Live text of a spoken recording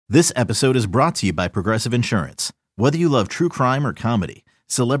This episode is brought to you by Progressive Insurance. Whether you love true crime or comedy,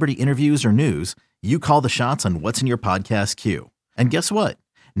 celebrity interviews or news, you call the shots on what's in your podcast queue. And guess what?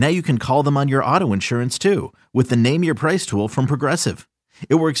 Now you can call them on your auto insurance too with the Name Your Price tool from Progressive.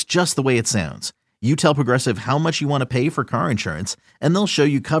 It works just the way it sounds. You tell Progressive how much you want to pay for car insurance, and they'll show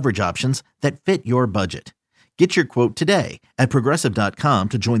you coverage options that fit your budget. Get your quote today at Progressive.com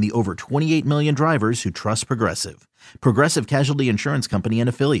to join the over 28 million drivers who trust Progressive. Progressive Casualty Insurance Company and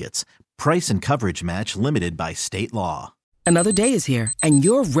Affiliates. Price and coverage match limited by state law. Another day is here, and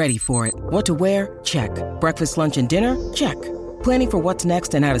you're ready for it. What to wear? Check. Breakfast, lunch, and dinner? Check. Planning for what's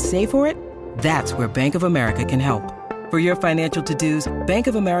next and how to save for it? That's where Bank of America can help. For your financial to-dos, Bank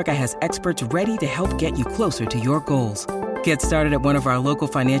of America has experts ready to help get you closer to your goals. Get started at one of our local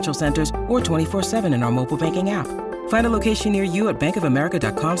financial centers or 24/7 in our mobile banking app. Find a location near you at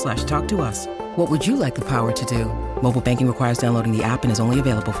bankofamerica.com/talktous. What would you like the power to do? Mobile banking requires downloading the app and is only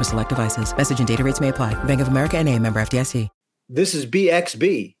available for select devices. Message and data rates may apply. Bank of America N.A., member FDIC. This is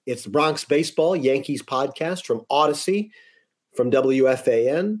BXB. It's the Bronx Baseball Yankees podcast from Odyssey, from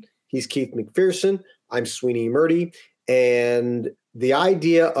WFAN. He's Keith McPherson. I'm Sweeney Murdy. And the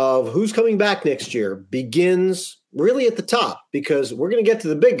idea of who's coming back next year begins really at the top, because we're going to get to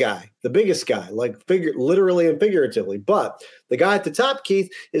the big guy, the biggest guy, like literally and figuratively. But the guy at the top, Keith,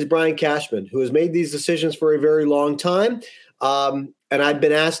 is Brian Cashman, who has made these decisions for a very long time. And I've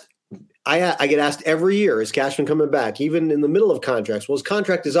been asked, I get asked every year, is Cashman coming back, even in the middle of contracts? Well, his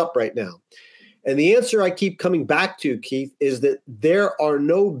contract is up right now. And the answer I keep coming back to, Keith, is that there are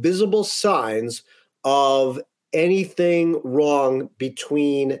no visible signs of anything wrong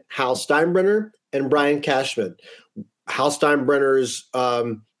between Hal Steinbrenner and Brian Cashman. Hal Steinbrenner's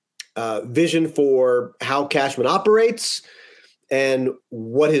vision for how Cashman operates and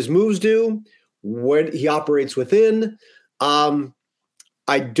what his moves do, what he operates within.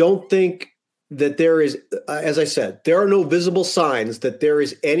 I don't think that there is, as I said, there are no visible signs that there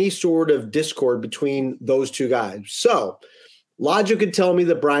is any sort of discord between those two guys. So logic could tell me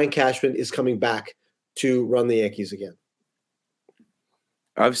that Brian Cashman is coming back to run the Yankees again.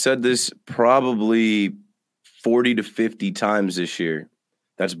 I've said this probably 40 to 50 times this year.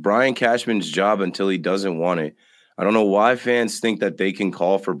 That's Brian Cashman's job until he doesn't want it. I don't know why fans think that they can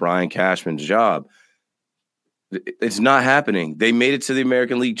call for Brian Cashman's job. It's not happening. They made it to the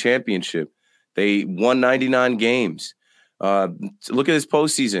American League Championship. They won 99 games. Look at this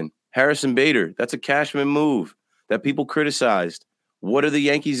postseason. Harrison Bader, that's a Cashman move that people criticized. What are the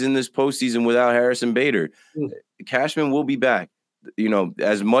Yankees in this postseason without Harrison Bader? Cashman will be back. You know,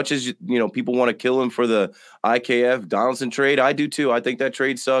 as much as, people want to kill him for the IKF Donaldson trade, I do too. I think that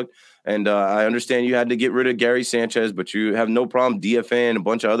trade sucked. And I understand you had to get rid of Gary Sanchez, but you have no problem DFAing a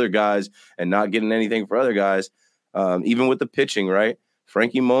bunch of other guys and not getting anything for other guys. Even with the pitching, right?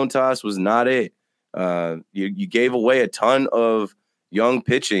 Frankie Montas was not it. You gave away a ton of young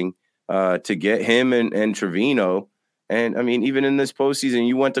pitching to get him and Trevino. And I mean, even in this postseason,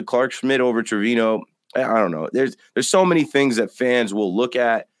 you went to Clark Schmidt over Trevino. I don't know. There's so many things that fans will look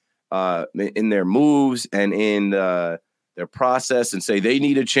at in their moves and in their process and say they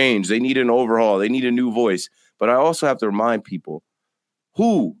need a change, they need an overhaul, they need a new voice. But I also have to remind people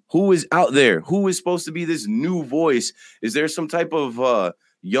who is out there, who is supposed to be this new voice. Is there some type of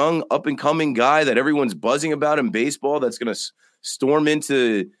young up and coming guy that everyone's buzzing about in baseball that's going to storm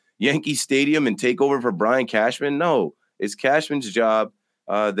into Yankee Stadium and take over for Brian Cashman? No, it's Cashman's job.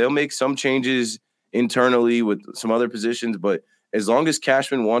 They'll make some changes internally with some other positions, but as long as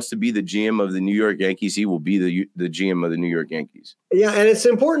Cashman wants to be the GM of the New York Yankees, he will be the GM of the New York Yankees. Yeah, and it's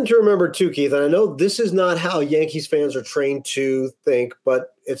important to remember too, Keith, and I know this is not how Yankees fans are trained to think,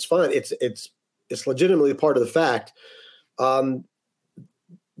 but it's fine. It's legitimately part of the fact. The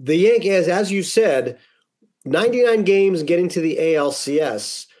Yankees, as you said, 99 games getting to the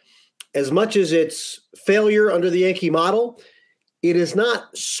ALCS, as much as it's failure under the Yankee model, it is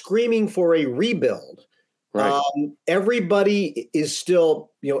not screaming for a rebuild. Right. Everybody is still,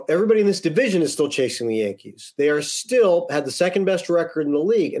 everybody in this division is still chasing the Yankees. They are still had the second best record in the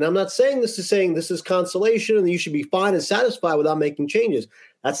league. And I'm not saying this to saying this is consolation and you should be fine and satisfied without making changes.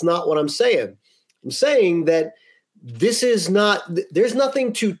 That's not what I'm saying. I'm saying that this is not, there's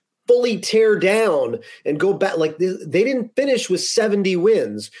nothing to fully tear down and go back. Like they didn't finish with 70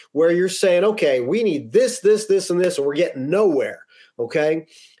 wins where you're saying, okay, we need this, and this, and we're getting nowhere. Okay.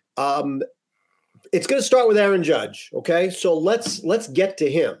 It's going to start with Aaron Judge. Okay. So let's get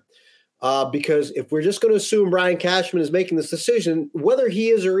to him. Because if we're just going to assume Brian Cashman is making this decision, whether he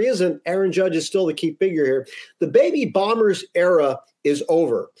is or isn't, Aaron Judge is still the key figure here. The baby Bombers era is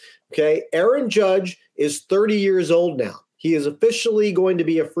over. Okay. Aaron Judge is 30 years old now. he is officially going to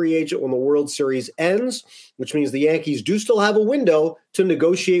be a free agent when the World Series ends, which means the Yankees do still have a window to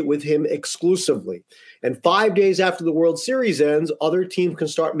negotiate with him exclusively. And 5 days after the World Series ends, other teams can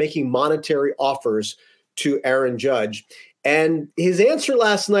start making monetary offers to Aaron Judge. And his answer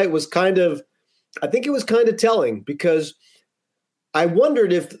last night was I think it was kind of telling, because I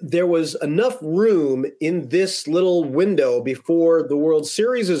wondered if there was enough room in this little window before the World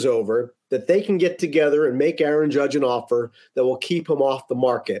Series is over that they can get together and make Aaron Judge an offer that will keep him off the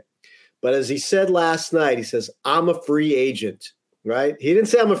market. But as he said last night, he says, I'm a free agent, right? He didn't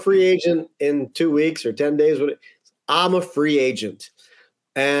say I'm a free agent in 2 weeks or 10 days. I'm a free agent.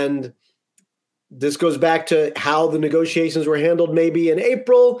 And this goes back to how the negotiations were handled maybe in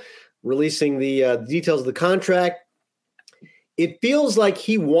April, releasing the details of the contract. It feels like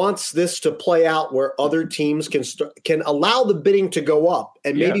he wants this to play out where other teams can allow the bidding to go up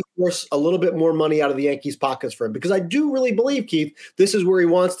and maybe force a little bit more money out of the Yankees' pockets for him. Because I do really believe, Keith, this is where he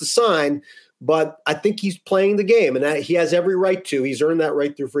wants to sign, but I think he's playing the game, and that he has every right to. He's earned that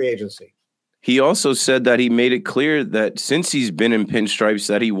right through free agency. He also said that he made it clear that since he's been in pinstripes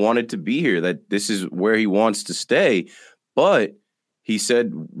that he wanted to be here, that this is where he wants to stay. But he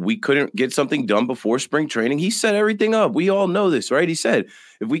said we couldn't get something done before spring training. He set everything up. We all know this, right? He said,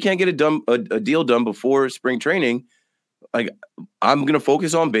 if we can't get a deal done before spring training, like, I'm going to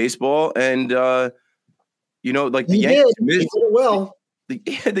focus on baseball. And, the Yankees missed it well.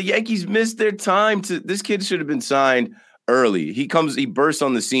 The Yankees missed their time. This kid should have been signed early. He bursts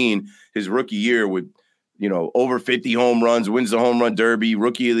on the scene his rookie year with, over 50 home runs, wins the home run derby,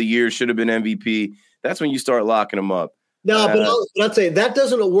 rookie of the year, should have been MVP. That's when you start locking him up. No, but I'll say that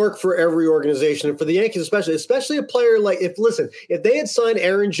doesn't work for every organization, and for the Yankees especially a player like if they had signed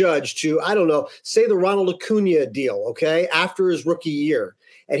Aaron Judge to, I don't know, say the Ronald Acuna deal, okay, after his rookie year,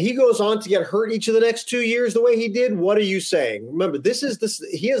 and he goes on to get hurt each of the next 2 years the way he did, what are you saying? Remember,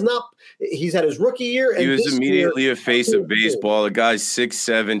 he's had his rookie year. And he was immediately a face of baseball. The guy's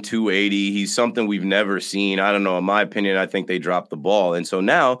 6'7", 280. He's something we've never seen. I don't know. In my opinion, I think they dropped the ball. And so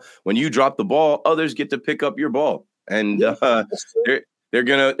now when you drop the ball, others get to pick up your ball. And they're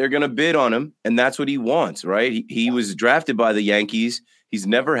gonna bid on him, and that's what he wants, right? He was drafted by the Yankees. He's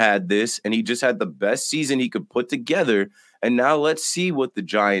never had this, and he just had the best season he could put together. And now let's see what the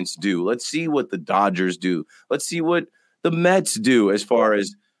Giants do. Let's see what the Dodgers do. Let's see what the Mets do as far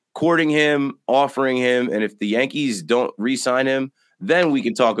as courting him, offering him. And if the Yankees don't re-sign him, then we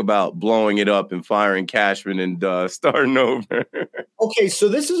can talk about blowing it up and firing Cashman and starting over. Okay, so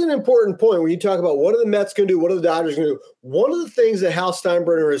this is an important point when you talk about what are the Mets going to do, what are the Dodgers going to do. One of the things that Hal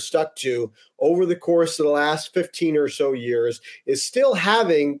Steinbrenner has stuck to over the course of the last 15 or so years is still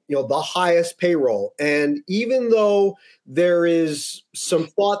having, the highest payroll. And even though there is some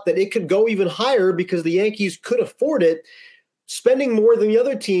thought that it could go even higher because the Yankees could afford it, spending more than the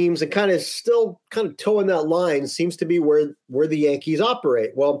other teams and kind of towing that line seems to be where the Yankees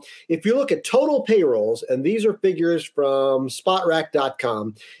operate. Well, if you look at total payrolls, and these are figures from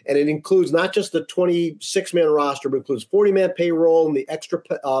Spotrac.com, and it includes not just the 26-man roster, but includes 40-man payroll and the extra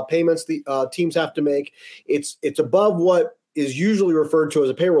payments the teams have to make. It's above what is usually referred to as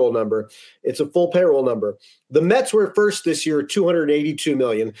a payroll number. It's a full payroll number. The Mets were first this year at $282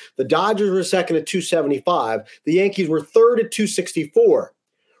 million. The Dodgers were second at $275. The Yankees were third at $264.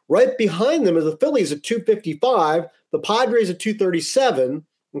 Right behind them is the Phillies at $255. The Padres at $237.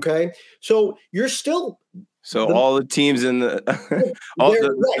 Okay, so you're still. So all the teams in the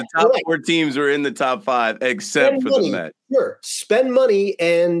the top four teams were in the top five except for the Mets. Sure, spend money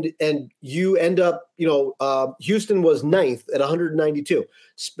and you end up. Houston was ninth at 192.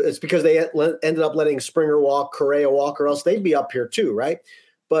 It's because they ended up letting Springer walk, Correa walk, or else they'd be up here too, right?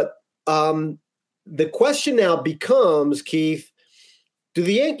 But the question now becomes, Keith, do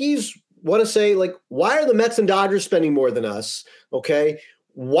the Yankees want to say, why are the Mets and Dodgers spending more than us? Okay.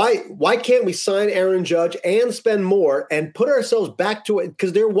 Why can't we sign Aaron Judge and spend more and put ourselves back to it?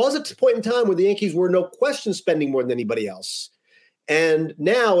 Because there was a point in time where the Yankees were no question spending more than anybody else. And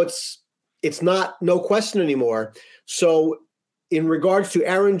now it's not no question anymore. So in regards to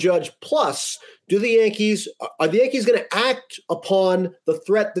Aaron Judge plus, are the Yankees going to act upon the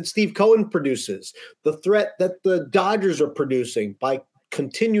threat that Steve Cohen produces, the threat that the Dodgers are producing by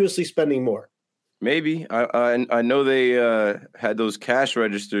continuously spending more? Maybe. I know they had those cash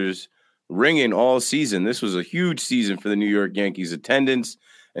registers ringing all season. This was a huge season for the New York Yankees. Attendance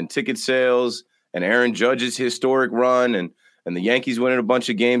and ticket sales and Aaron Judge's historic run and the Yankees winning a bunch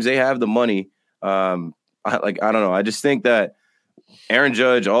of games. They have the money. I don't know. I just think that Aaron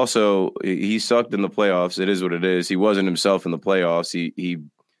Judge also, he sucked in the playoffs. It is what it is. He wasn't himself in the playoffs.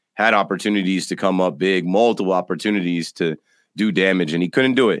 had opportunities to come up big, multiple opportunities to do damage, and he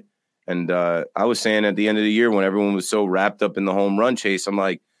couldn't do it. And I was saying at the end of the year when everyone was so wrapped up in the home run chase, I'm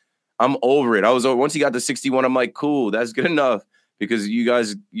like, I'm over it. I was over. Once he got to 61, I'm like, cool, that's good enough, because you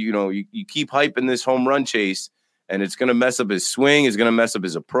guys, you keep hyping this home run chase, and it's going to mess up his swing. It's going to mess up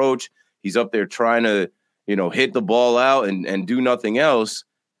his approach. He's up there trying to, hit the ball out and do nothing else.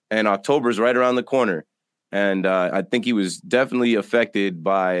 And October's right around the corner. And I think he was definitely affected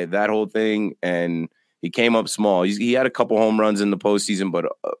by that whole thing. And he came up small. He had a couple home runs in the postseason, but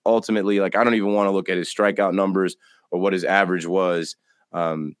ultimately, I don't even want to look at his strikeout numbers or what his average was.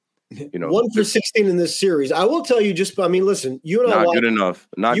 1 for 16 in this series. I will tell you listen, you and I not good enough.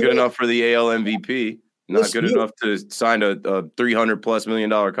 Not good enough for the AL MVP. Not good enough to sign a $300+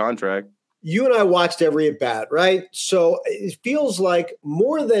 million contract. You and I watched every at bat, right? So it feels like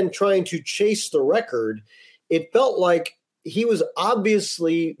more than trying to chase the record, it felt like he was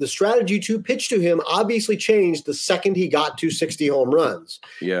obviously the strategy to pitch to him obviously changed the second he got to 60 home runs.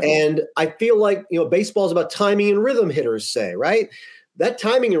 Yeah. And I feel like, baseball is about timing and rhythm, hitters say, right? That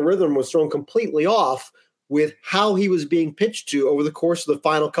timing and rhythm was thrown completely off with how he was being pitched to over the course of the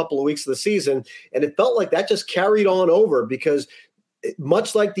final couple of weeks of the season. And it felt like that just carried on over because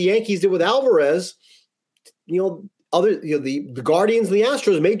much like the Yankees did with Alvarez, the Guardians and the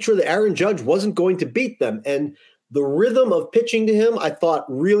Astros made sure that Aaron Judge wasn't going to beat them. And the rhythm of pitching to him, I thought,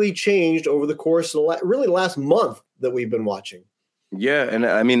 really changed over the course of the last month that we've been watching. Yeah, and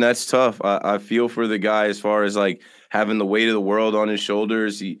I mean, that's tough. I feel for the guy as far as having the weight of the world on his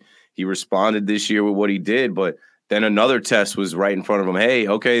shoulders. He responded this year with what he did, but then another test was right in front of him. Hey,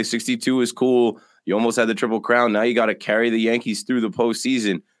 okay, 62 is cool. You almost had the Triple Crown. Now you got to carry the Yankees through the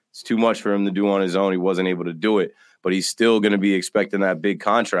postseason. It's too much for him to do on his own. He wasn't able to do it, but he's still going to be expecting that big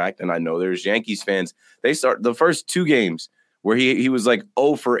contract. And I know there's Yankees fans. They start the first 2 games where he was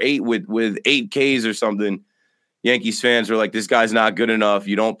 0 for 8 with 8 Ks or something. Yankees fans were like, this guy's not good enough.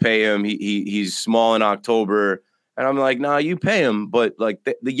 You don't pay him. He's small in October. And I'm like, nah, you pay him. But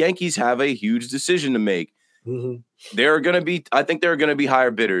the Yankees have a huge decision to make. Mm-hmm. I think there are going to be higher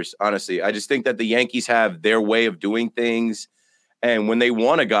bidders, honestly. I just think that the Yankees have their way of doing things. And when they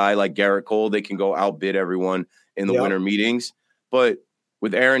want a guy like Garrett Cole, they can go outbid everyone in the winter meetings. But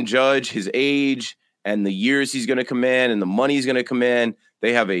with Aaron Judge, his age and the years he's going to command and the money he's going to command,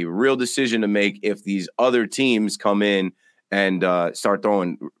 they have a real decision to make if these other teams come in and start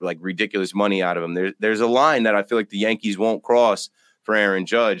throwing ridiculous money out of him. There's a line that I feel like the Yankees won't cross for Aaron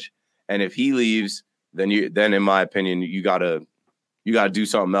Judge. And if he leaves, then in my opinion, you gotta do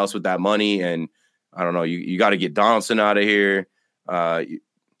something else with that money. And I don't know, you got to get Donaldson out of here.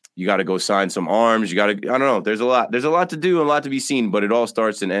 You got to go sign some arms. I don't know. There's a lot to do and a lot to be seen, but it all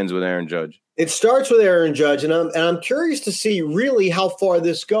starts and ends with Aaron Judge. It starts with Aaron Judge, and I'm curious to see really how far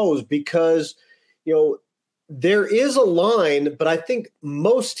this goes because, there is a line, but I think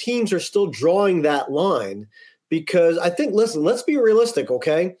most teams are still drawing that line because I think, listen, let's be realistic,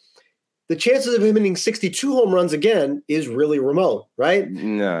 okay? The chances of him hitting 62 home runs again is really remote, right?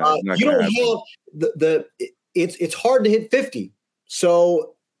 No, you don't have it's hard to hit 50.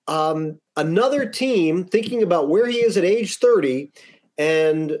 So another team thinking about where he is at age 30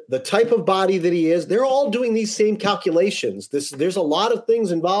 and the type of body that he is, they're all doing these same calculations. There's a lot of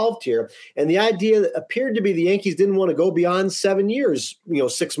things involved here. And the idea that appeared to be the Yankees didn't want to go beyond 7 years,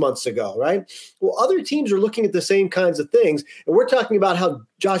 6 months ago, right? Well, other teams are looking at the same kinds of things. And we're talking about how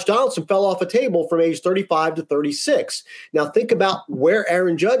Josh Donaldson fell off a table from age 35 to 36. Now think about where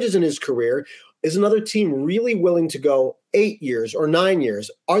Aaron Judge is in his career. Is another team really willing to go 8 years or 9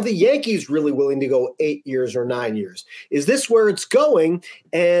 years? Are the Yankees really willing to go 8 years or 9 years? Is this where it's going?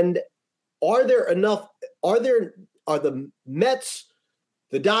 And are the Mets,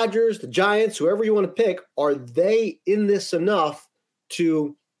 the Dodgers, the Giants, whoever you want to pick, are they in this enough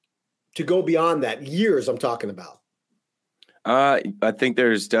to go beyond that? Years I'm talking about. I think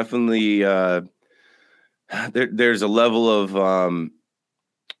there's definitely there's a level of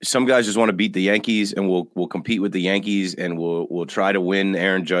some guys just want to beat the Yankees and will compete with the Yankees and will try to win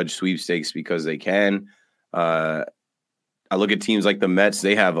Aaron Judge sweepstakes because they can. I look at teams like the Mets;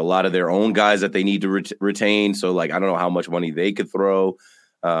 they have a lot of their own guys that they need to retain. So, I don't know how much money they could throw.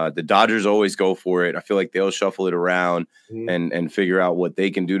 The Dodgers always go for it. I feel like they'll shuffle it around and figure out what they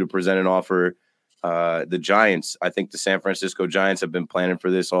can do to present an offer. The Giants, I think the San Francisco Giants have been planning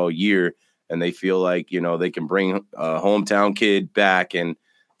for this all year, and they feel like they can bring a hometown kid back and.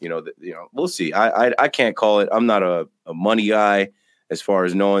 We'll see. I can't call it. I'm not a money guy as far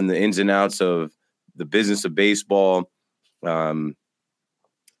as knowing the ins and outs of the business of baseball.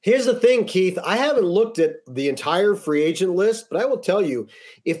 Here's the thing, Keith. I haven't looked at the entire free agent list, but I will tell you,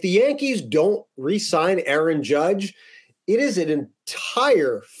 if the Yankees don't re-sign Aaron Judge, it is an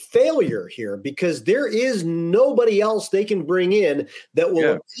entire failure here because there is nobody else they can bring in that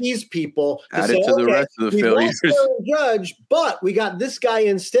will appease people. Add it to the rest of the failures. Aaron Judge, but we got this guy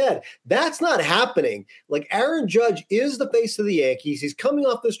instead. That's not happening. Like, Aaron Judge is the face of the Yankees. He's coming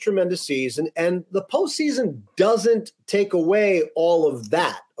off this tremendous season, and the postseason doesn't take away all of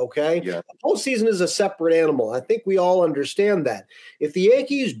that. Okay. Yeah. The postseason is a separate animal. I think we all understand that. If the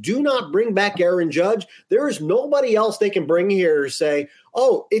Yankees do not bring back Aaron Judge, there is nobody else they can bring here to say,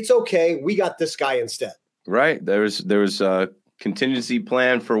 oh, it's okay, we got this guy instead. Right. There was a contingency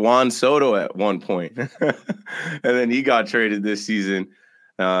plan for Juan Soto at one point. And then he got traded this season.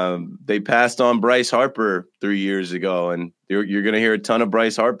 They passed on Bryce Harper 3 years ago, and you're going to hear a ton of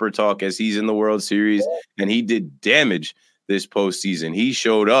Bryce Harper talk as he's in the World Series, and he did damage this postseason. He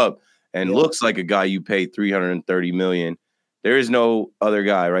showed up and looks like a guy you pay $330 million. There is no other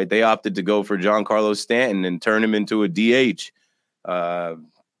guy, right? They opted to go for Giancarlo Stanton and turn him into a DH. I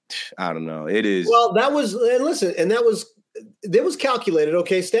don't know. It is. Well, that was, and listen, and that was calculated.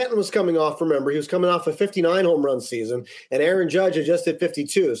 Okay, Stanton was coming off, remember, he was coming off a 59 home run season, and Aaron Judge had just hit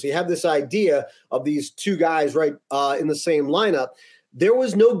 52. So you have this idea of these two guys right in the same lineup. There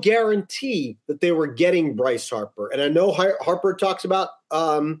was no guarantee that they were getting Bryce Harper. And I know Harper talks about,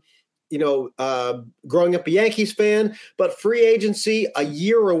 growing up a Yankees fan, but free agency a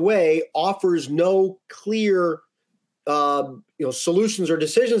year away offers no clear solutions or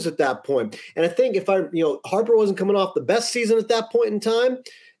decisions at that point. And I think Harper wasn't coming off the best season at that point in time,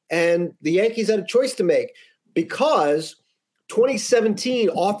 and the Yankees had a choice to make because 2017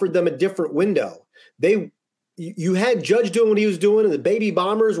 offered them a different window. You had Judge doing what he was doing, and the baby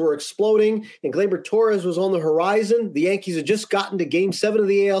bombers were exploding, and Gleyber Torres was on the horizon. The Yankees had just gotten to Game 7 of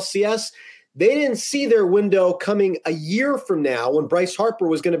the ALCS. They didn't see their window coming a year from now when Bryce Harper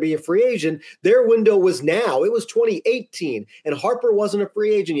was going to be a free agent. Their window was now. It was 2018, and Harper wasn't a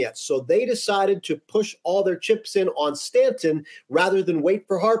free agent yet. So they decided to push all their chips in on Stanton rather than wait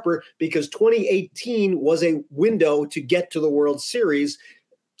for Harper because 2018 was a window to get to the World Series.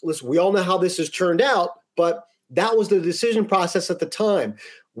 Listen, we all know how this has turned out, but that was the decision process at the time.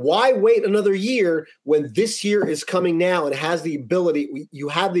 Why wait another year when this year is coming now and has the ability? You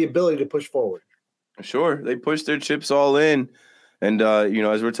have the ability to push forward. Sure, they pushed their chips all in, and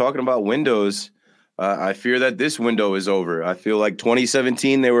as we're talking about windows, I fear that this window is over. I feel like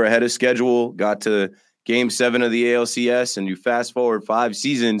 2017 they were ahead of schedule, got to Game 7 of the ALCS, and you fast forward 5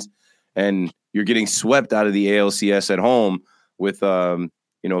 seasons, and you're getting swept out of the ALCS at home with a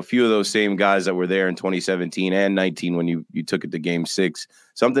few of those same guys that were there in 2017 and 19 when you took it to Game 6.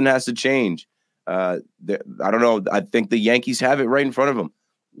 Something has to change. I don't know. I think the Yankees have it right in front of them.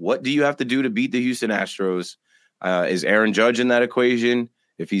 What do you have to do to beat the Houston Astros? Is Aaron Judge in that equation?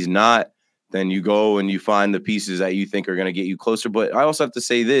 If he's not, then you go and you find the pieces that you think are going to get you closer. But I also have to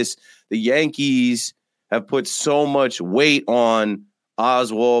say this. The Yankees have put so much weight on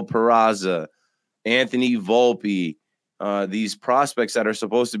Oswald Peraza, Anthony Volpe, these prospects that are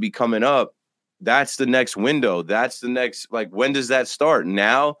supposed to be coming up. That's the next window. That's the next, when does that start?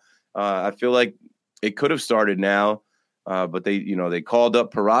 Now? I feel like it could have started now, but they called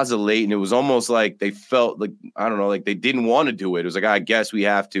up Peraza late, and it was almost like they felt like, I don't know, like they didn't want to do it. It was like, I guess we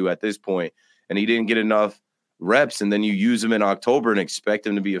have to at this point. And he didn't get enough reps, and then you use him in October and expect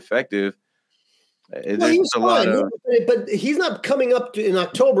him to be effective. He's fine, but he's not coming up in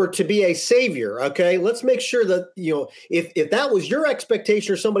October to be a savior. Okay, let's make sure that if that was your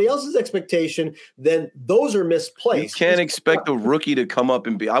expectation or somebody else's expectation, then those are misplaced. You can't expect a rookie to come up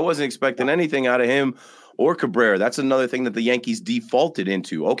and be. I wasn't expecting anything out of him or Cabrera. That's another thing that the Yankees defaulted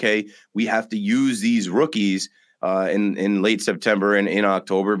into. Okay, we have to use these rookies in late September and in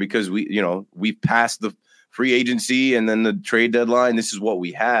October because we passed the free agency and then the trade deadline. This is what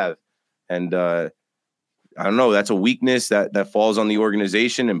we have, and I don't know. That's a weakness that falls on the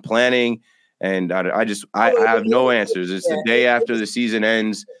organization and planning. And I have no answers. It's the day after the season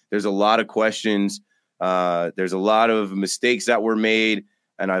ends. There's a lot of questions. There's a lot of mistakes that were made.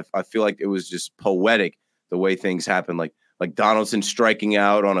 And I feel like it was just poetic the way things happened. Like Donaldson striking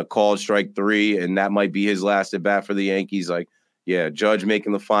out on a called strike 3, and that might be his last at bat for the Yankees. Judge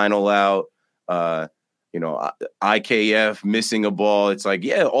making the final out. IKF missing a ball. It's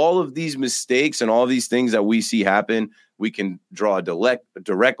all of these mistakes and all these things that we see happen, we can draw a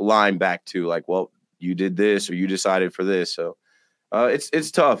direct line back to you did this or you decided for this. So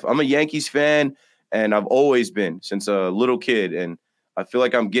it's tough. I'm a Yankees fan, and I've always been since a little kid. And I feel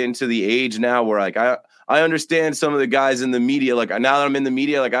like I'm getting to the age now where I understand some of the guys in the media. Like now that I'm in the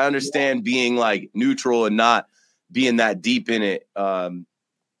media, like I understand being like neutral and not being that deep in it,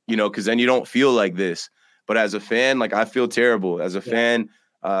 because then you don't feel like this. But as a fan, like I feel terrible. As a fan,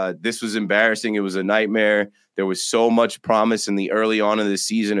 this was embarrassing. It was a nightmare. There was so much promise in the early on of the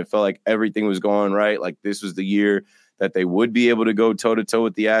season. It felt like everything was going right. Like this was the year that they would be able to go toe-to-toe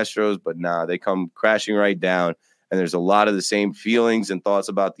with the Astros. But nah, they come crashing right down. And there's a lot of the same feelings and thoughts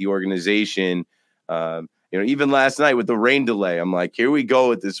about the organization. Even last night with the rain delay, I'm like, here we go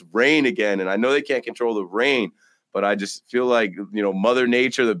with this rain again. And I know they can't control the rain, but I just feel like, Mother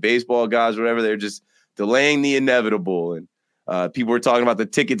Nature, the baseball guys, whatever, they're just delaying the inevitable. And people were talking about the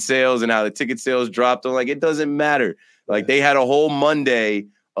ticket sales and how the ticket sales dropped. I'm like, it doesn't matter. Like they had a whole Monday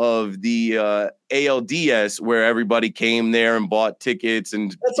of the ALDS where everybody came there and bought tickets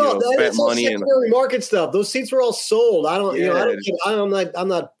and spent money and market stuff. Those seats were all sold. I'm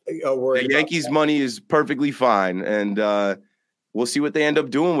not worried. The Yankees' money is perfectly fine, and we'll see what they end up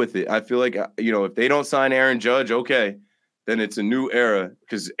doing with it. I feel like if they don't sign Aaron Judge, okay, then it's a new era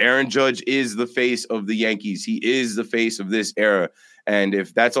because Aaron Judge is the face of the Yankees. He is the face of this era, and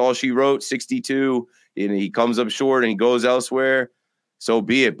if that's all she wrote, 62, and he comes up short and he goes elsewhere, so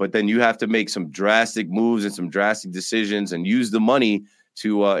be it. But then you have to make some drastic moves and some drastic decisions and use the money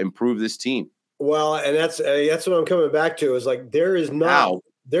to improve this team. Well, and that's what I'm coming back to is like there's not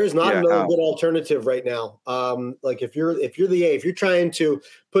another good alternative right now. Like if you're if you're trying to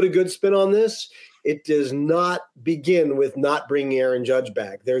put a good spin on this, it does not begin with not bringing Aaron Judge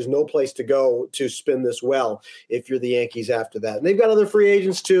back. There's no place to go to spin this well if you're the Yankees after that. And they've got other free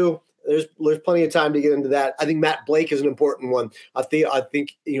agents too. There's plenty of time to get into that. I think Matt Blake is an important one. I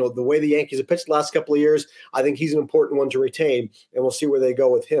think the way the Yankees have pitched the last couple of years, I think he's an important one to retain, and we'll see where they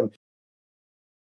go with him.